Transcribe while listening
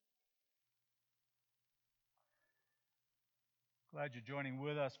Glad you're joining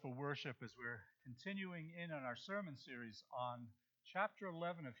with us for worship as we're continuing in on our sermon series on chapter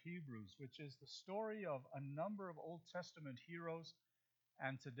 11 of Hebrews, which is the story of a number of Old Testament heroes.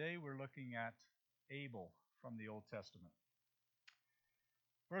 And today we're looking at Abel from the Old Testament.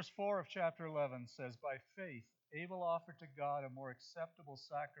 Verse 4 of chapter 11 says, "By faith Abel offered to God a more acceptable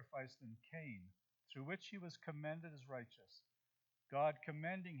sacrifice than Cain, through which he was commended as righteous, God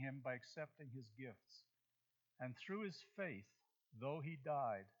commending him by accepting his gifts. And through his faith, though he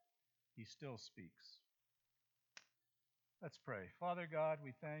died, he still speaks." Let's pray. Father God,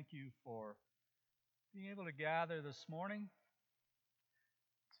 we thank you for being able to gather this morning,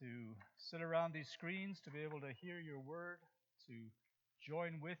 to sit around these screens, to be able to hear your word, to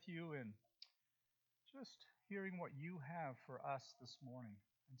join with you in just hearing what you have for us this morning.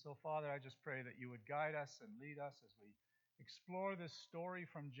 And so, Father, I just pray that you would guide us and lead us as we explore this story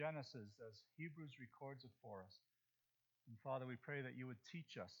from Genesis as Hebrews records it for us. And Father, we pray that you would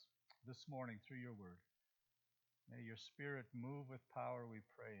teach us this morning through your word. May your Spirit move with power, we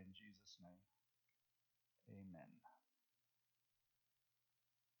pray in Jesus' name. Amen.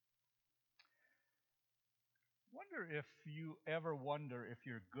 Wonder if you ever wonder if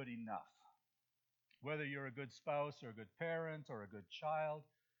you're good enough. Whether you're a good spouse or a good parent or a good child.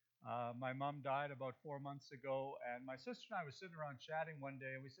 My mom died about 4 months ago, and my sister and I were sitting around chatting one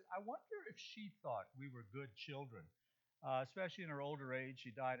day, and we said, I wonder if she thought we were good children. Especially in her older age.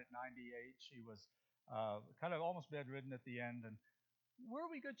 She died at 98. She was kind of almost bedridden at the end, and were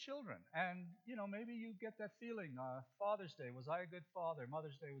we good children? And, maybe you get that feeling. Father's Day, was I a good father?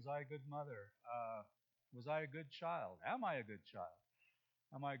 Mother's Day, was I a good mother? Was I a good child? Am I a good child?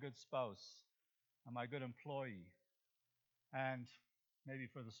 Am I a good spouse? Am I a good employee? And maybe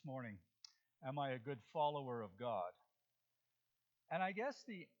for this morning, am I a good follower of God? And I guess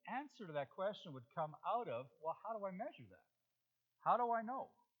the answer to that question would come out of, well, how do I measure that? How do I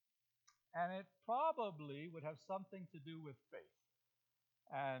know? And it probably would have something to do with faith.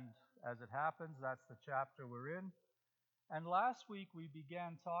 And as it happens, that's the chapter we're in. And last week we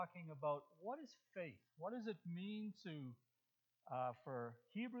began talking about what is faith? What does it mean for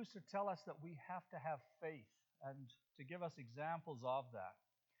Hebrews to tell us that we have to have faith and to give us examples of that?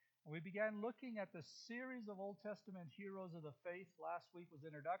 And we began looking at the series of Old Testament heroes of the faith. Last week was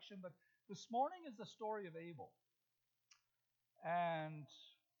introduction, but this morning is the story of Abel. And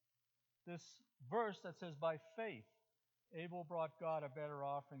this verse that says, by faith, Abel brought God a better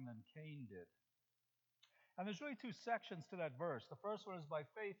offering than Cain did. And there's really two sections to that verse. The first one is, by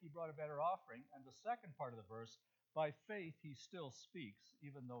faith he brought a better offering. And the second part of the verse, by faith he still speaks,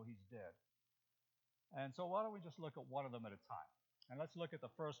 even though he's dead. And so why don't we just look at one of them at a time? And let's look at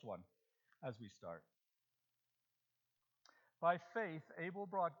the first one as we start. By faith, Abel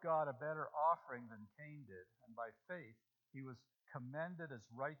brought God a better offering than Cain did. And by faith, he was commended as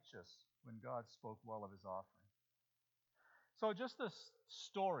righteous when God spoke well of his offering. So just this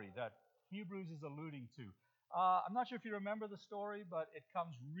story that Hebrews is alluding to. I'm not sure if you remember the story, but it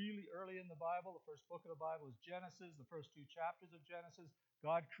comes really early in the Bible. The first book of the Bible is Genesis. The first 2 chapters of Genesis,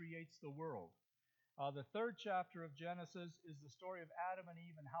 God creates the world. The 3rd chapter of Genesis is the story of Adam and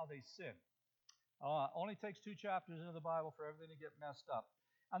Eve and how they sin. Only takes 2 chapters into the Bible for everything to get messed up.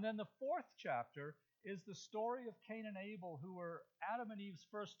 And then the 4th chapter is the story of Cain and Abel, who were Adam and Eve's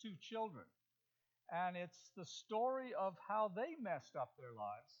first 2 children. And it's the story of how they messed up their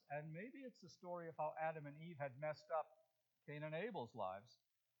lives. And maybe it's the story of how Adam and Eve had messed up Cain and Abel's lives.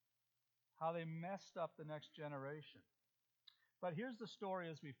 How they messed up the next generation. But here's the story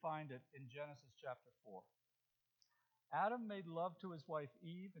as we find it in Genesis chapter 4. Adam made love to his wife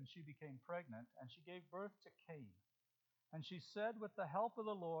Eve, and she became pregnant, and she gave birth to Cain. And she said, with the help of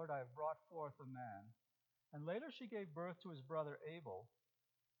the Lord, I have brought forth a man. And later she gave birth to his brother Abel.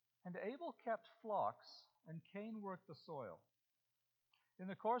 And Abel kept flocks, and Cain worked the soil. In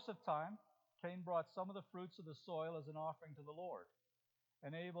the course of time, Cain brought some of the fruits of the soil as an offering to the Lord.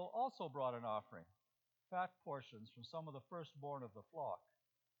 And Abel also brought an offering, fat portions from some of the firstborn of the flock.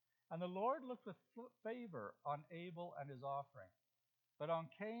 And the Lord looked with favor on Abel and his offering. But on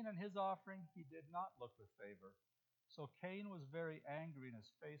Cain and his offering he did not look with favor. So Cain was very angry, and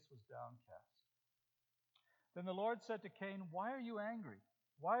his face was downcast. Then the Lord said to Cain, why are you angry?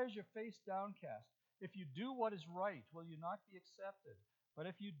 Why is your face downcast? If you do what is right, will you not be accepted? But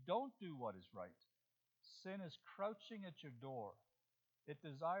if you don't do what is right, sin is crouching at your door. It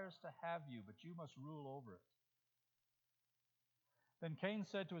desires to have you, but you must rule over it. Then Cain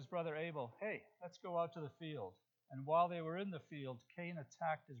said to his brother Abel, hey, let's go out to the field. And while they were in the field, Cain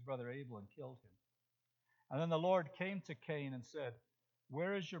attacked his brother Abel and killed him. And then the Lord came to Cain and said,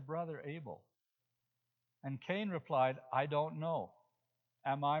 where is your brother Abel? And Cain replied, I don't know.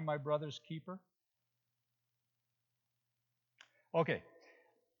 Am I my brother's keeper? Okay,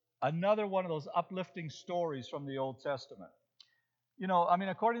 another one of those uplifting stories from the Old Testament.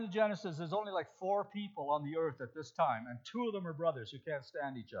 According to Genesis, there's only like 4 people on the earth at this time, and 2 of them are brothers who can't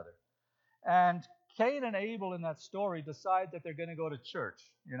stand each other. And Cain and Abel in that story decide that they're going to go to church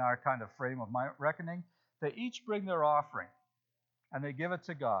in our kind of frame of reckoning. They each bring their offering, and they give it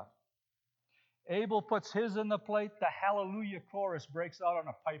to God. Abel puts his in the plate. The hallelujah chorus breaks out on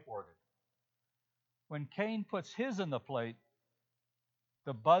a pipe organ. When Cain puts his in the plate,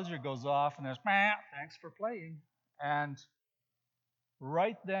 the buzzer goes off, and there's, thanks for playing. And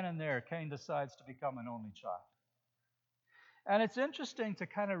right then and there, Cain decides to become an only child. And it's interesting to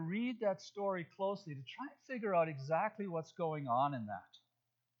kind of read that story closely to try and figure out exactly what's going on in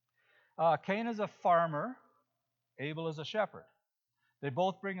that. Cain is a farmer. Abel is a shepherd. They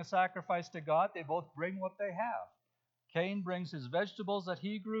both bring a sacrifice to God. They both bring what they have. Cain brings his vegetables that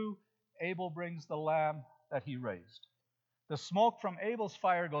he grew. Abel brings the lamb that he raised. The smoke from Abel's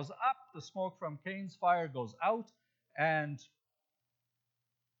fire goes up. The smoke from Cain's fire goes out. And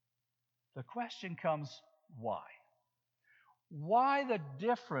the question comes, why? Why the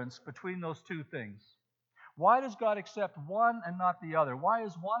difference between those two things? Why does God accept one and not the other? Why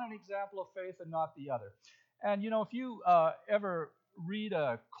is one an example of faith and not the other? And if you ever read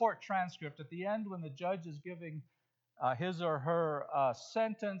a court transcript, at the end when the judge is giving his or her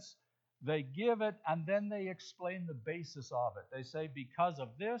sentence, they give it and then they explain the basis of it. They say, because of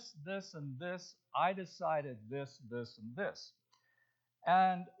this, this, and this, I decided this, this, and this.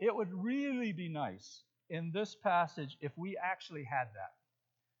 And it would really be nice in this passage if we actually had that.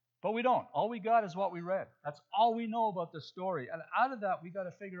 But we don't. All we got is what we read. That's all we know about the story. And out of that, we got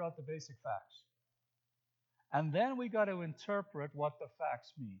to figure out the basic facts. And then we got to interpret what the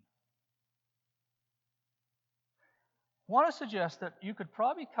facts mean. I want to suggest that you could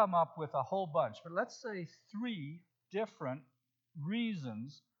probably come up with a whole bunch, but let's say 3 different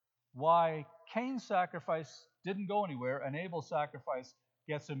reasons why Cain's sacrifice didn't go anywhere and Abel's sacrifice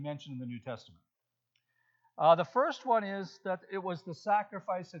gets a mention in the New Testament. The first one is that it was the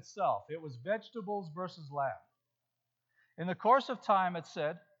sacrifice itself. It was vegetables versus lamb. In the course of time, it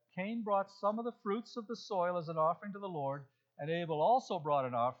said, Cain brought some of the fruits of the soil as an offering to the Lord, and Abel also brought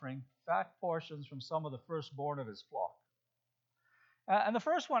an offering, fat portions from some of the firstborn of his flock. And the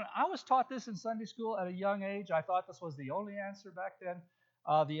first one, I was taught this in Sunday school at a young age. I thought this was the only answer back then.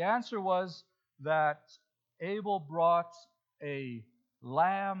 The answer was that Abel brought a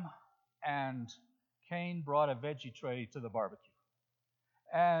lamb and Cain brought a veggie tray to the barbecue.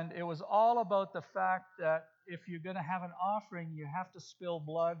 And it was all about the fact that if you're going to have an offering, you have to spill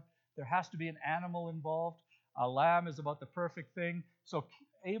blood. There has to be an animal involved. A lamb is about the perfect thing. So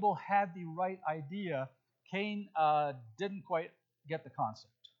Abel had the right idea. Cain didn't quite get the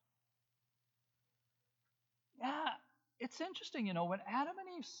concept. Yeah, it's interesting, when Adam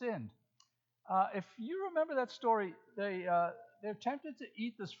and Eve sinned, if you remember that story, they're tempted to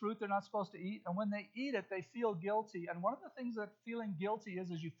eat this fruit they're not supposed to eat, and when they eat it, they feel guilty. And one of the things that feeling guilty is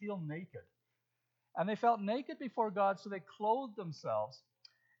you feel naked. And they felt naked before God, so they clothed themselves.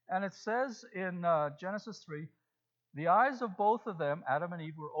 And it says in Genesis 3, the eyes of both of them, Adam and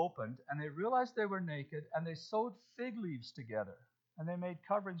Eve, were opened, and they realized they were naked, and they sewed fig leaves together, and they made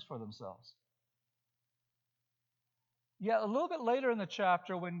coverings for themselves. Yeah, a little bit later in the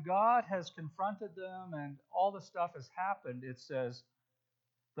chapter, when God has confronted them and all the stuff has happened, it says,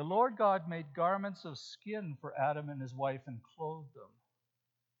 the Lord God made garments of skin for Adam and his wife and clothed them.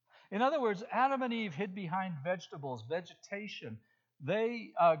 In other words, Adam and Eve hid behind vegetables, vegetation.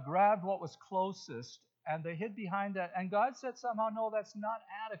 They grabbed what was closest and they hid behind that. And God said somehow, no, that's not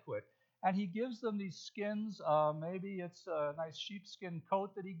adequate. And he gives them these skins. Maybe it's a nice sheepskin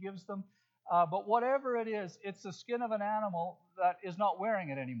coat that he gives them. But whatever it is, it's the skin of an animal that is not wearing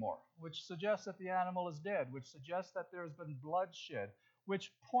it anymore, which suggests that the animal is dead, which suggests that there has been bloodshed,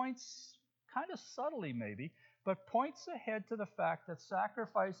 which points, kind of subtly maybe, but points ahead to the fact that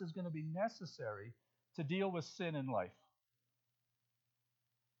sacrifice is going to be necessary to deal with sin in life.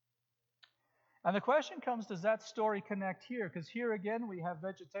 And the question comes, does that story connect here? Because here again, we have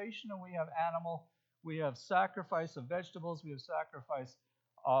vegetation and we have animal. We have sacrifice of vegetables. We have sacrifice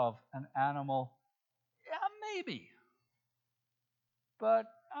of an animal. Yeah, maybe. But,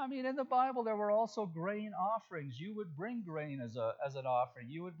 in the Bible, there were also grain offerings. You would bring grain as an offering.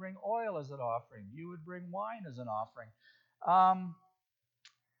 You would bring oil as an offering. You would bring wine as an offering.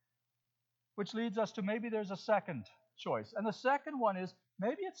 Which leads us to maybe there's a second choice. And the second one is,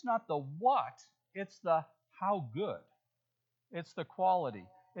 maybe it's not the what, it's the how good. It's the quality.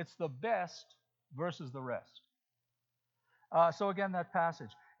 It's the best, versus the rest. So again, that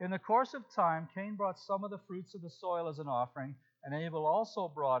passage. In the course of time, Cain brought some of the fruits of the soil as an offering, and Abel also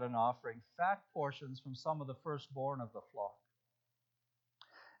brought an offering, fat portions from some of the firstborn of the flock.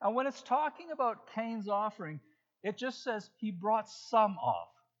 And when it's talking about Cain's offering, it just says he brought some of.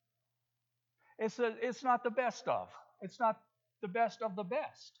 It's not the best of. It's not the best of the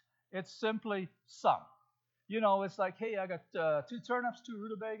best. It's simply some. You know, it's like, hey, I got 2 turnips, 2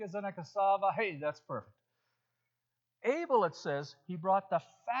 rutabagas, and a cassava. Hey, that's perfect. Abel, it says, he brought the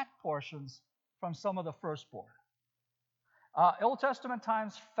fat portions from some of the firstborn. Old Testament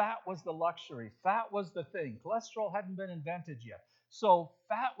times, fat was the luxury. Fat was the thing. Cholesterol hadn't been invented yet. So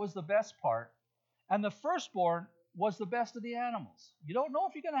fat was the best part. And the firstborn was the best of the animals. You don't know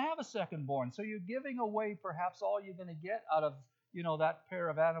if you're going to have a secondborn, so you're giving away perhaps all you're going to get out of, that pair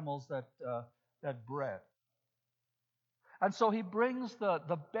of animals that bred. And so he brings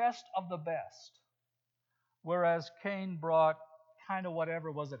the best of the best, whereas Cain brought kind of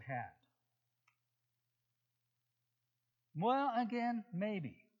whatever was at hand. Well, again,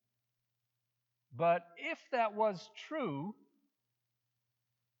 maybe. But if that was true,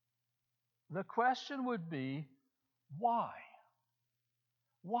 the question would be, why?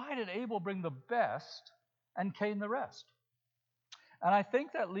 Why did Abel bring the best and Cain the rest? And I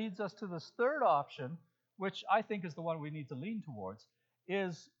think that leads us to this third option, which I think is the one we need to lean towards,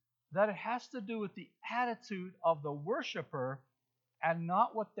 is that it has to do with the attitude of the worshiper and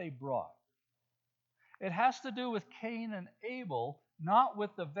not what they brought. It has to do with Cain and Abel, not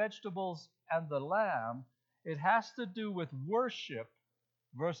with the vegetables and the lamb. It has to do with worship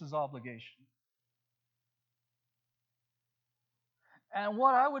versus obligation. And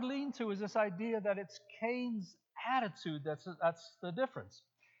what I would lean to is this idea that it's Cain's attitude that's the difference.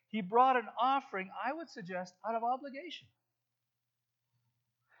 He brought an offering, I would suggest, out of obligation.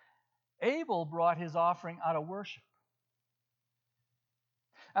 Abel brought his offering out of worship.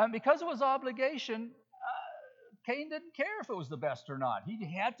 And because it was obligation, Cain didn't care if it was the best or not.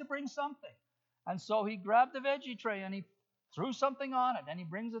 He had to bring something. And so he grabbed the veggie tray and he threw something on it and he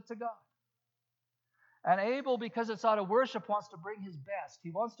brings it to God. And Abel, because it's out of worship, wants to bring his best. He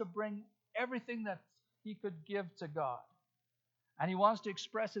wants to bring everything that he could give to God. And he wants to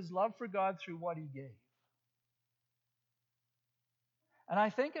express his love for God through what he gave. And I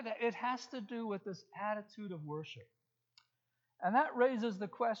think it has to do with this attitude of worship. And that raises the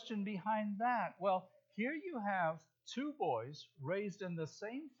question behind that. Well, here you have 2 boys raised in the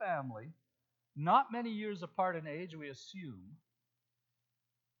same family, not many years apart in age, we assume.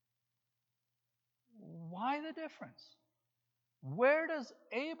 Why the difference? Where does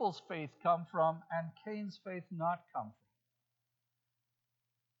Abel's faith come from and Cain's faith not come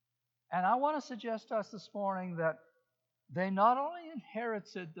from? And I want to suggest to us this morning that they not only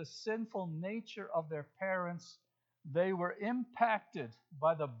inherited the sinful nature of their parents, they were impacted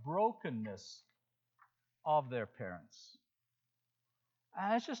by the brokenness of their parents.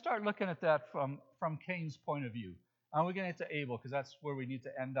 And let's just start looking at that from Cain's point of view. And we're going to get to Abel because that's where we need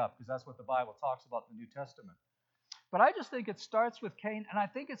to end up, because that's what the Bible talks about in the New Testament. But I just think it starts with Cain, and I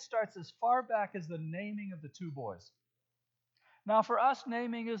think it starts as far back as the naming of the 2 boys. Now, for us,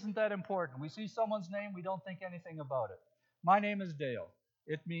 naming isn't that important. We see someone's name, we don't think anything about it. My name is Dale.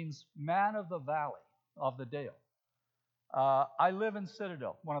 It means man of the valley, of the Dale. I live in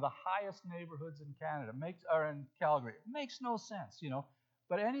Citadel, one of the highest neighborhoods in Canada, or in Calgary. It makes no sense,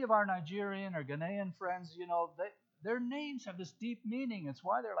 But any of our Nigerian or Ghanaian friends, their names have this deep meaning. It's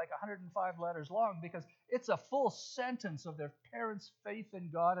why they're like 105 letters long, because it's a full sentence of their parents' faith in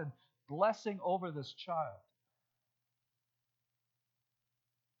God and blessing over this child.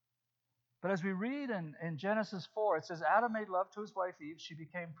 But as we read in Genesis 4, it says, Adam made love to his wife Eve. She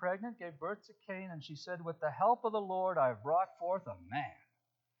became pregnant, gave birth to Cain, and she said, with the help of the Lord, I have brought forth a man.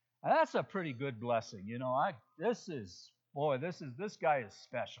 And that's a pretty good blessing. This guy is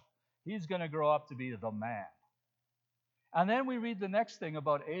special. He's going to grow up to be the man. And then we read the next thing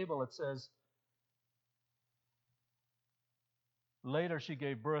about Abel. It says, later she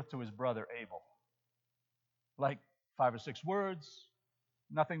gave birth to his brother Abel. Like 5 or 6 words.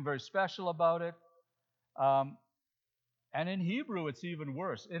 Nothing very special about it. And in Hebrew, it's even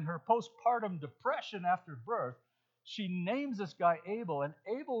worse. In her postpartum depression after birth, she names this guy Abel. And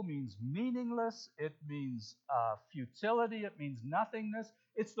Abel means meaningless. It means futility. It means nothingness.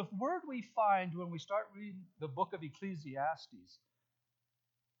 It's the word we find when we start reading the book of Ecclesiastes.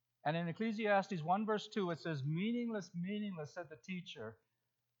 And in Ecclesiastes 1 verse 2, it says, meaningless, meaningless, said the teacher.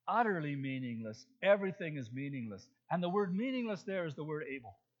 Utterly meaningless. Everything is meaningless. And the word meaningless there is the word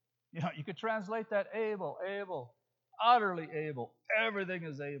Abel. You could translate that Abel, utterly Abel. Everything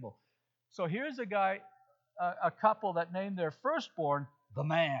is Abel. So here's a couple that named their firstborn the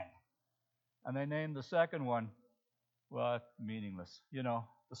man. And they named the second one, well, meaningless,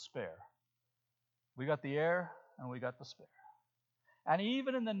 the spare. We got the heir and we got the spare. And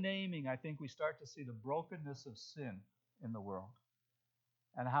even in the naming, I think we start to see the brokenness of sin in the world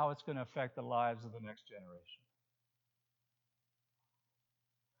and how it's going to affect the lives of the next generation.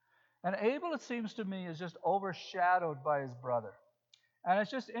 And Abel, it seems to me, is just overshadowed by his brother. And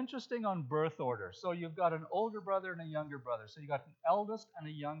it's just interesting on birth order. So you've got an older brother and a younger brother. So you've got an eldest and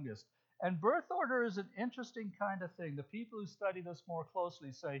a youngest. And birth order is an interesting kind of thing. The people who study this more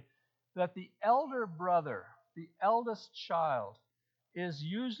closely say that the elder brother, the eldest child, is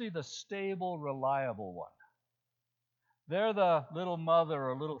usually the stable, reliable one. They're the little mother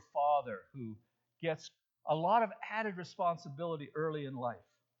or little father who gets a lot of added responsibility early in life.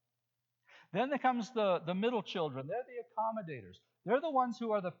 Then there comes the middle children. They're the accommodators. They're the ones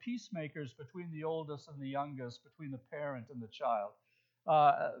who are the peacemakers between the oldest and the youngest, between the parent and the child.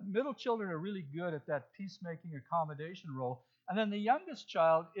 Middle children are really good at that peacemaking accommodation role. And then the youngest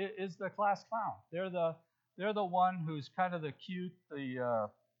child is the class clown. They're the one who's kind of the cute, the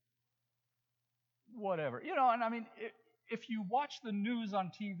whatever. And I mean, if you watch the news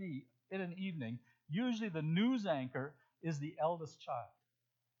on TV in an evening, usually the news anchor is the eldest child.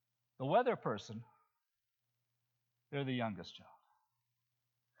 The weather person, they're the youngest child.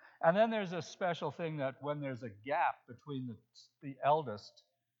 And then there's a special thing that when there's a gap between the eldest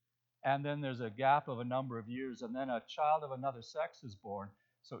and then there's a gap of a number of years and then a child of another sex is born,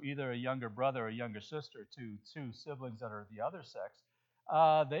 so either a younger brother or a younger sister to two siblings that are the other sex,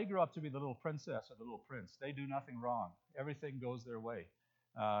 they grow up to be the little princess or the little prince. They do nothing wrong. Everything goes their way.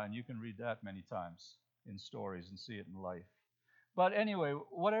 And you can read that many times in stories and see it in life. But anyway,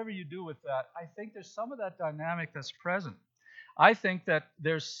 whatever you do with that, I think there's some of that dynamic that's present. I think that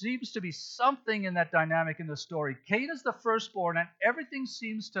there seems to be something in that dynamic in the story. Cain is the firstborn, and everything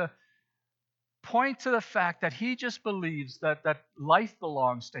seems to point to the fact that he just believes that life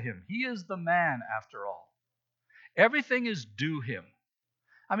belongs to him. He is the man, after all. Everything is due him.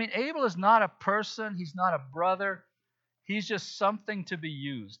 I mean, Abel is not a person. He's not a brother. He's just something to be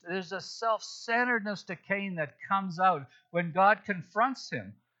used. There's a self-centeredness to Cain that comes out when God confronts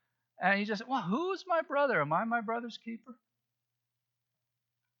him. And he just, well, who's my brother? Am I my brother's keeper?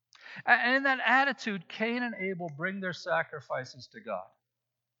 And in that attitude, Cain and Abel bring their sacrifices to God.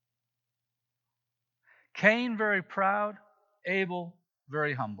 Cain very proud, Abel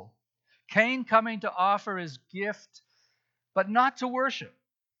very humble. Cain coming to offer his gift, but not to worship.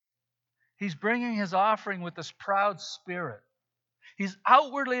 He's bringing his offering with this proud spirit. He's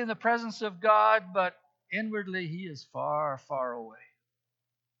outwardly in the presence of God, but inwardly he is far, far away.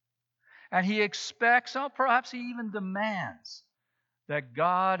 And he expects, perhaps he even demands, that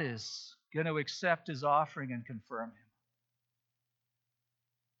God is going to accept his offering and confirm him.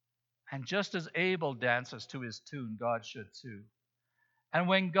 And just as Abel dances to his tune, God should too. And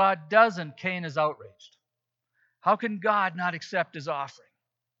when God doesn't, Cain is outraged. How can God not accept his offering?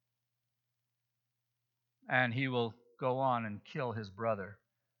 And he will go on and kill his brother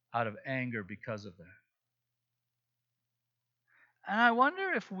out of anger because of that. And I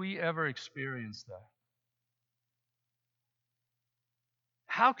wonder if we ever experience that.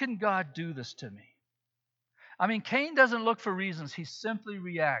 How can God do this to me? I mean, Cain doesn't look for reasons. He simply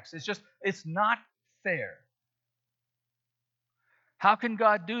reacts. It's not fair. How can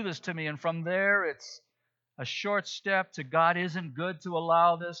God do this to me? And from there, it's a short step to God isn't good to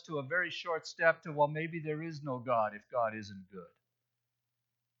allow this, to a very short step to, well, maybe there is no God if God isn't good.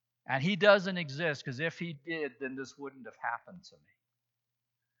 And he doesn't exist, because if he did, then this wouldn't have happened to me.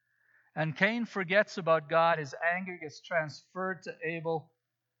 And Cain forgets about God. His anger gets transferred to Abel.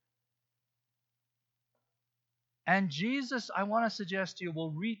 And Jesus, I want to suggest to you, will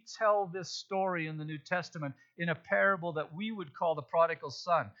retell this story in the New Testament in a parable that we would call the prodigal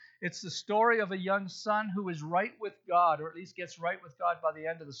son. It's the story of a young son who is right with God, or at least gets right with God by the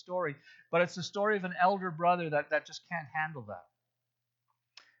end of the story. But it's the story of an elder brother that just can't handle that.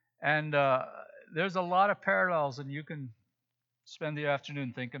 And there's a lot of parallels, and you can spend the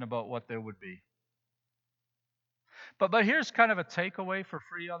afternoon thinking about what there would be. But here's kind of a takeaway for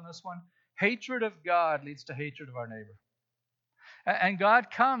free on this one. Hatred of God leads to hatred of our neighbor. And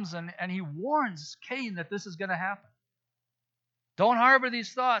God comes and he warns Cain that this is going to happen. Don't harbor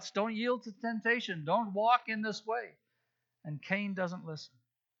these thoughts. Don't yield to temptation. Don't walk in this way. And Cain doesn't listen.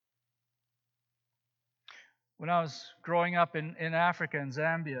 When I was growing up in Africa, in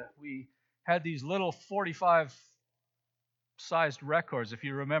Zambia, we had these little 45-sized records, if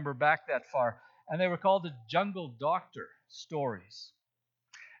you remember back that far. And they were called the Jungle Doctor stories.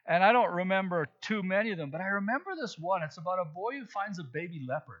 And I don't remember too many of them, but I remember this one. It's about a boy who finds a baby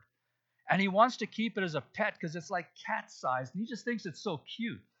leopard. And he wants to keep it as a pet because it's like cat-sized. And he just thinks it's so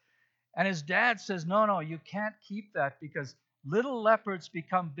cute. And his dad says, no, you can't keep that because little leopards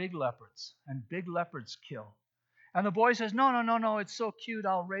become big leopards. And big leopards kill. And the boy says, no, it's so cute.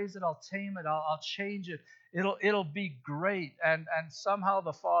 I'll raise it. I'll tame it. I'll change it. It'll be great. And somehow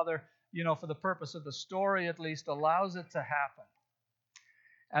the father, for the purpose of the story at least, allows it to happen.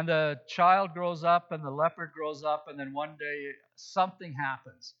 And the child grows up and the leopard grows up, and then one day something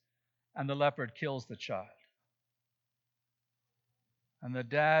happens and the leopard kills the child. And the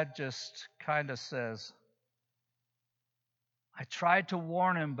dad just kind of says, I tried to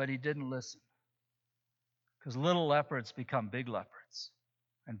warn him, but he didn't listen. Because little leopards become big leopards,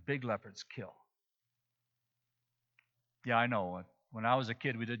 and big leopards kill. Yeah, I know. When I was a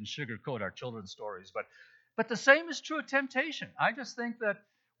kid, we didn't sugarcoat our children's stories. But the same is true of temptation. I just think that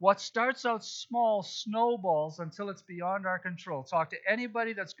what starts out small snowballs until it's beyond our control. Talk to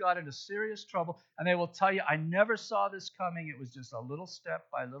anybody that's got into serious trouble, and they will tell you, I never saw this coming. It was just a little step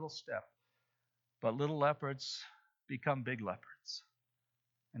by little step. But little leopards become big leopards,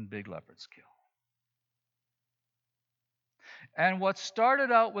 and big leopards kill. And what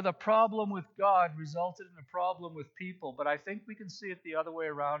started out with a problem with God resulted in a problem with people. But I think we can see it the other way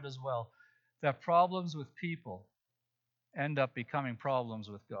around as well. That problems with people end up becoming problems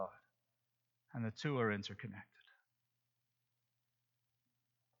with God. And the two are interconnected.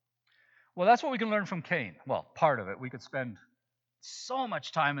 Well, that's what we can learn from Cain. Well, part of it. We could spend so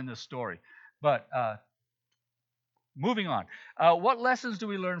much time in this story. But moving on. What lessons do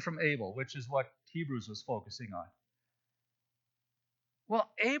we learn from Abel, which is what Hebrews was focusing on? Well,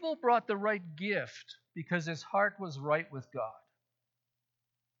 Abel brought the right gift because his heart was right with God.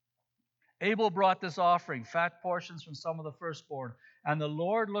 Abel brought this offering, fat portions from some of the firstborn, and the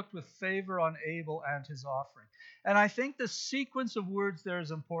Lord looked with favor on Abel and his offering. And I think the sequence of words there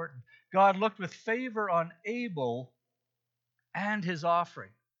is important. God looked with favor on Abel and his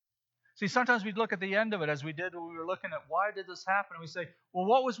offering. See, sometimes we look at the end of it as we did when we were looking at why did this happen, and we say, well,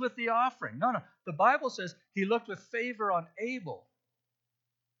 what was with the offering? No. The Bible says he looked with favor on Abel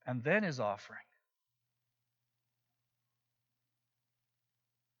and then his offering.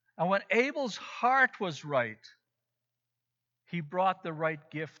 And when Abel's heart was right, he brought the right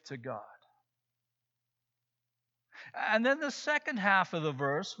gift to God. And then the second half of the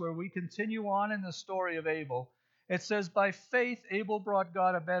verse, where we continue on in the story of Abel, it says, by faith Abel brought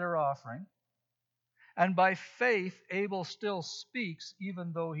God a better offering, and by faith Abel still speaks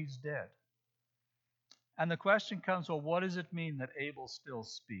even though he's dead. And the question comes, well, what does it mean that Abel still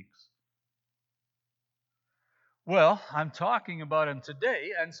speaks? Well, I'm talking about him today,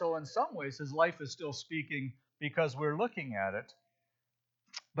 and so in some ways his life is still speaking because we're looking at it.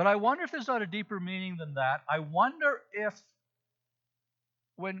 But I wonder if there's not a deeper meaning than that. I wonder if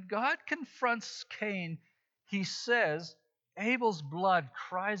when God confronts Cain, he says, Abel's blood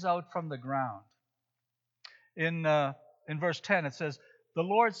cries out from the ground. In verse 10 it says, the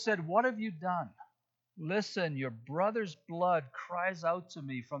Lord said, what have you done? Listen, your brother's blood cries out to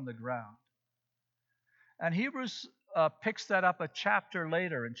me from the ground. And Hebrews picks that up a chapter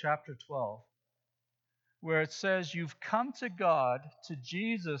later in chapter 12, where it says, you've come to God, to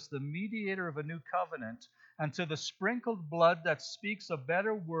Jesus, the mediator of a new covenant, and to the sprinkled blood that speaks a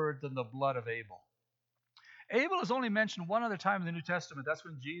better word than the blood of Abel. Abel is only mentioned one other time in the New Testament. That's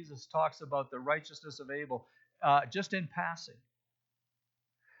when Jesus talks about the righteousness of Abel, just in passing.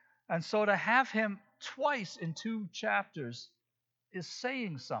 And so to have him twice in 2 chapters is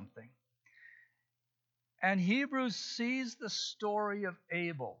saying something. And Hebrews sees the story of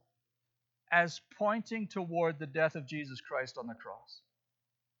Abel as pointing toward the death of Jesus Christ on the cross.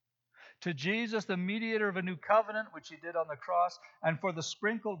 To Jesus, the mediator of a new covenant, which he did on the cross, and for the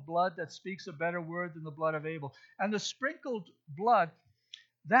sprinkled blood that speaks a better word than the blood of Abel. And the sprinkled blood,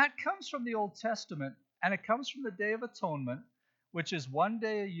 that comes from the Old Testament, and it comes from the Day of Atonement, which is one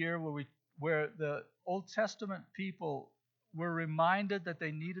day a year where the Old Testament people were reminded that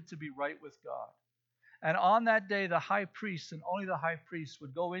they needed to be right with God. And on that day, the high priest, and only the high priest,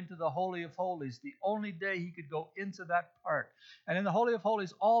 would go into the Holy of Holies, the only day he could go into that part. And in the Holy of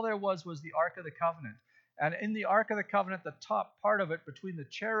Holies, all there was the Ark of the Covenant. And in the Ark of the Covenant, the top part of it, between the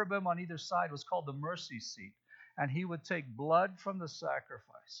cherubim on either side, was called the mercy seat. And he would take blood from the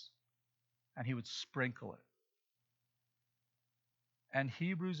sacrifice, and he would sprinkle it. And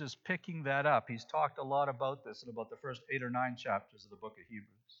Hebrews is picking that up. He's talked a lot about this in about the first 8 or 9 chapters of the book of Hebrews.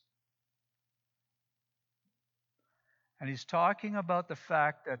 And he's talking about the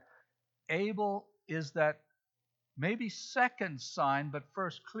fact that Abel is that maybe second sign, but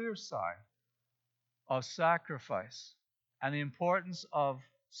first clear sign of sacrifice and the importance of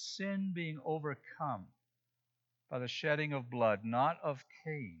sin being overcome by the shedding of blood, not of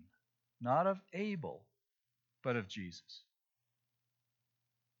Cain, not of Abel, but of Jesus.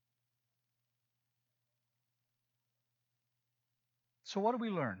 So what do we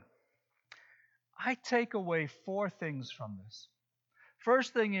learn? I take away 4 things from this.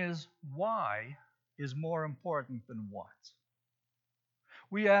 First thing is, why is more important than what?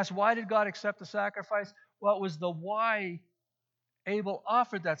 We ask, why did God accept the sacrifice? Well, it was the why Abel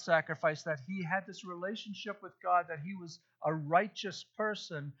offered that sacrifice, that he had this relationship with God, that he was a righteous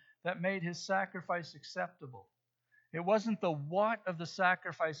person that made his sacrifice acceptable. It wasn't the what of the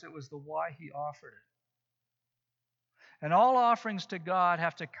sacrifice, it was the why he offered it. And all offerings to God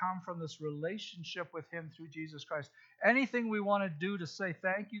have to come from this relationship with Him through Jesus Christ. Anything we want to do to say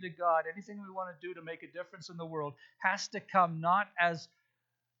thank you to God, anything we want to do to make a difference in the world, has to come not as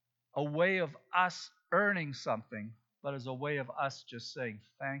a way of us earning something, but as a way of us just saying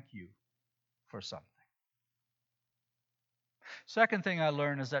thank you for something. Second thing I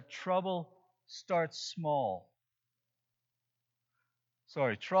learned is that trouble starts small.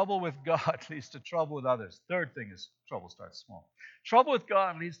 Trouble with God leads to trouble with others. Third thing is trouble starts small. Trouble with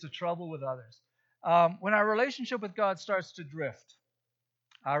God leads to trouble with others. When our relationship with God starts to drift,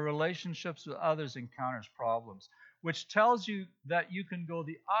 our relationships with others encounters problems, which tells you that you can go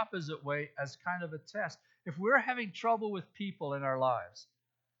the opposite way as kind of a test. If we're having trouble with people in our lives,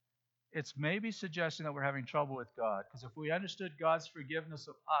 it's maybe suggesting that we're having trouble with God, because if we understood God's forgiveness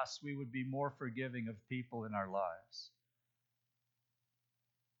of us, we would be more forgiving of people in our lives.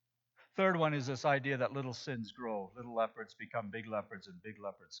 Third one is this idea that little sins grow. Little leopards become big leopards, and big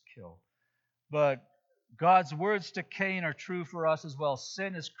leopards kill. But God's words to Cain are true for us as well.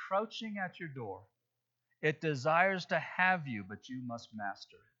 Sin is crouching at your door. It desires to have you, but you must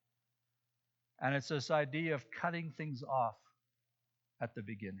master it. And it's this idea of cutting things off at the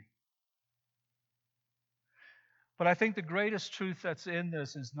beginning. But I think the greatest truth that's in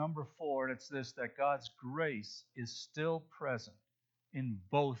this is number 4, and it's this, that God's grace is still present in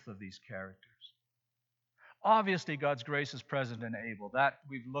both of these characters. Obviously, God's grace is present in Abel. That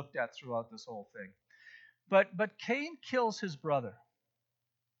we've looked at throughout this whole thing. But Cain kills his brother.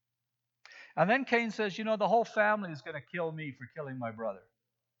 And then Cain says, the whole family is going to kill me for killing my brother.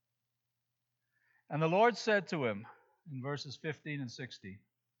 And the Lord said to him in verses 15 and 16,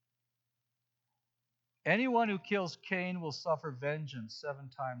 anyone who kills Cain will suffer vengeance 7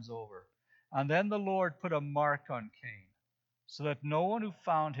 times over. And then the Lord put a mark on Cain, so that no one who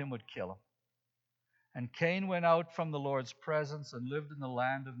found him would kill him. And Cain went out from the Lord's presence and lived in the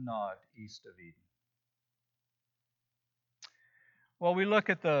land of Nod, east of Eden. Well, we look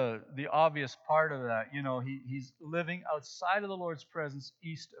at the obvious part of that. He's living outside of the Lord's presence,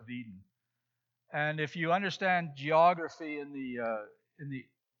 east of Eden. And if you understand geography in the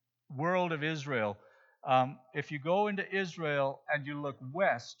world of Israel, if you go into Israel and you look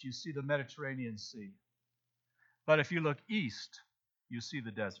west, you see the Mediterranean Sea. But if you look east, you see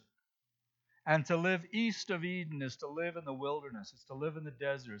the desert. And to live east of Eden is to live in the wilderness. It's to live in the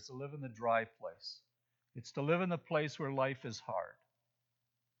desert. It's to live in the dry place. It's to live in the place where life is hard.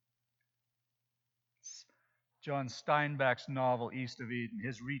 It's John Steinbeck's novel, East of Eden,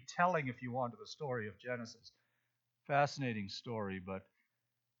 his retelling, if you want, of the story of Genesis. Fascinating story, but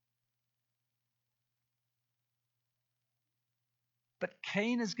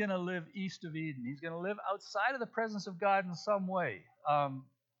Cain is going to live east of Eden. He's going to live outside of the presence of God in some way,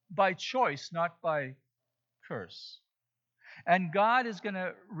 by choice, not by curse. And God is going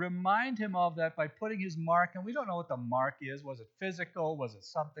to remind him of that by putting his mark, and we don't know what the mark is. Was it physical? Was it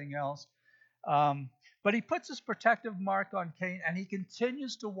something else? But he puts his protective mark on Cain, and he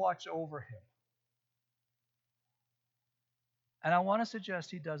continues to watch over him. And I want to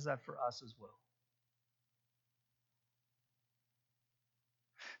suggest he does that for us as well.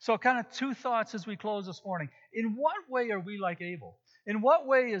 So kind of 2 thoughts as we close this morning. In what way are we like Abel? In what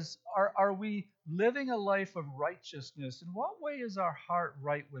way are we living a life of righteousness? In what way is our heart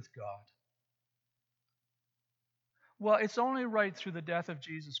right with God? Well, it's only right through the death of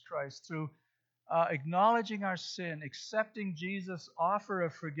Jesus Christ, through acknowledging our sin, accepting Jesus' offer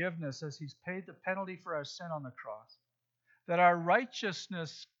of forgiveness as he's paid the penalty for our sin on the cross. That our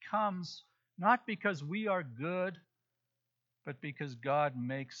righteousness comes not because we are good, but because God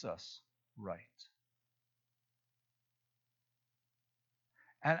makes us right.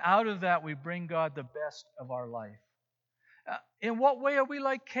 And out of that, we bring God the best of our life. In what way are we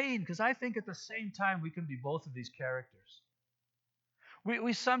like Cain? Because I think at the same time we can be both of these characters.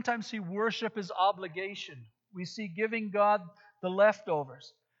 We sometimes see worship as obligation. We see giving God the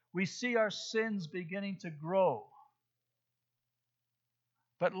leftovers. We see our sins beginning to grow.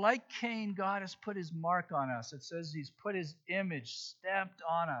 But like Cain, God has put his mark on us. It says he's put his image stamped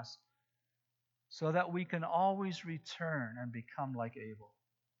on us so that we can always return and become like Abel.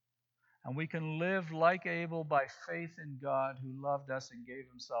 And we can live like Abel by faith in God who loved us and gave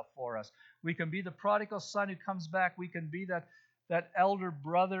himself for us. We can be the prodigal son who comes back. We can be that elder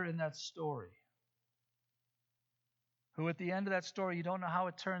brother in that story, who at the end of that story, you don't know how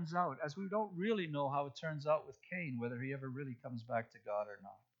it turns out, as we don't really know how it turns out with Cain, whether he ever really comes back to God or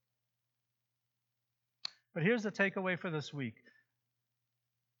not. But here's the takeaway for this week.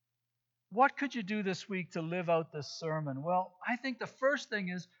 What could you do this week to live out this sermon? Well, I think the first thing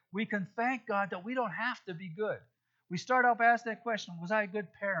is we can thank God that we don't have to be good. We start off asking that question, was I a good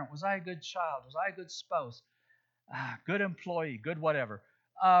parent? Was I a good child? Was I a good spouse? Good employee? Good whatever.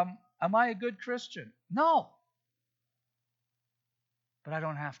 Am I a good Christian? No. But I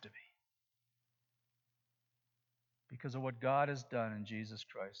don't have to be. Because of what God has done in Jesus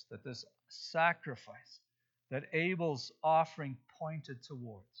Christ, that this sacrifice that Abel's offering pointed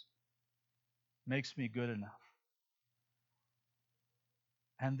towards makes me good enough.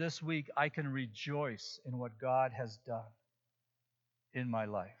 And this week I can rejoice in what God has done in my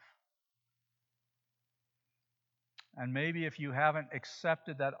life. And maybe if you haven't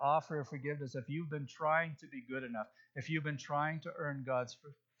accepted that offer of forgiveness, if you've been trying to be good enough, if you've been trying to earn God's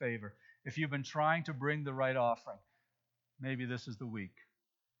favor, if you've been trying to bring the right offering, maybe this is the week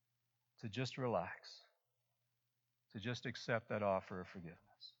to just relax, to just accept that offer of forgiveness.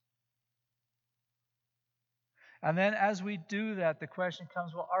 And then as we do that, the question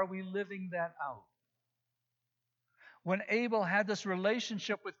comes, well, are we living that out? When Abel had this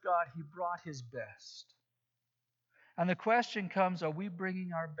relationship with God, he brought his best. And the question comes, are we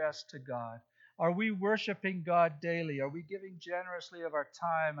bringing our best to God? Are we worshiping God daily? Are we giving generously of our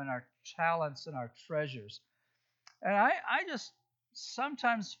time and our talents and our treasures? And I just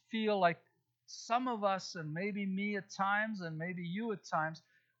sometimes feel like some of us, and maybe me at times, and maybe you at times,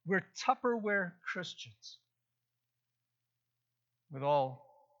 we're Tupperware Christians. With all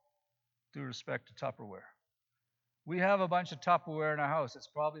due respect to Tupperware. We have a bunch of Tupperware in our house. There's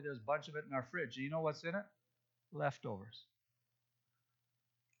a bunch of it in our fridge. Do you know what's in it? Leftovers.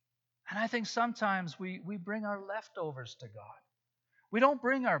 And I think sometimes we bring our leftovers to God. We don't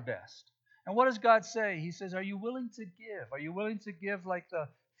bring our best. And what does God say? He says, are you willing to give? Are you willing to give like the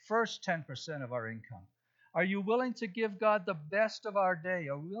first 10% of our income? Are you willing to give God the best of our day?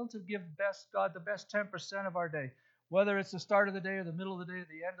 Are we willing to give God the best 10% of our day? Whether it's the start of the day or the middle of the day or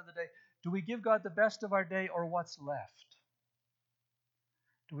the end of the day, do we give God the best of our day or what's left?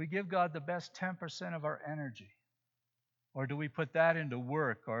 Do we give God the best 10% of our energy? Or do we put that into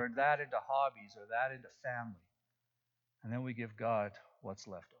work or that into hobbies or that into family? And then we give God what's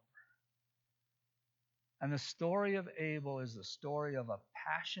left over. And the story of Abel is the story of a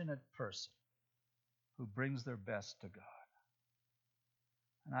passionate person who brings their best to God.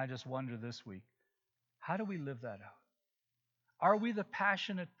 And I just wonder this week, how do we live that out? Are we the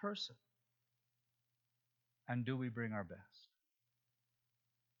passionate person? And do we bring our best?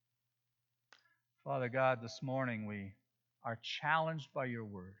 Father God, this morning we are challenged by your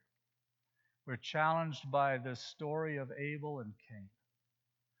word. We're challenged by this story of Abel and Cain.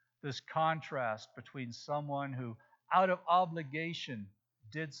 This contrast between someone who, out of obligation,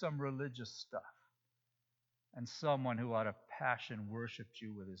 did some religious stuff, and someone who, out of passion, worshiped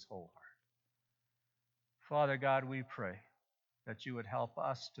you with his whole heart. Father God, we pray that you would help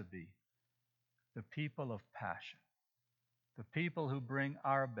us to be the people of passion, the people who bring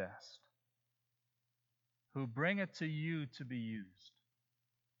our best, who bring it to you to be used,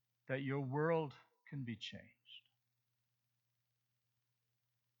 that your world can be changed.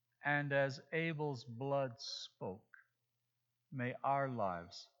 And as Abel's blood spoke, may our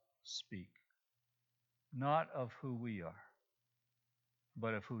lives speak, not of who we are,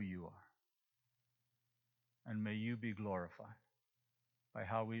 but of who you are. And may you be glorified by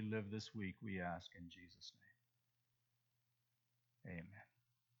how we live this week, we ask in Jesus' name. Amen.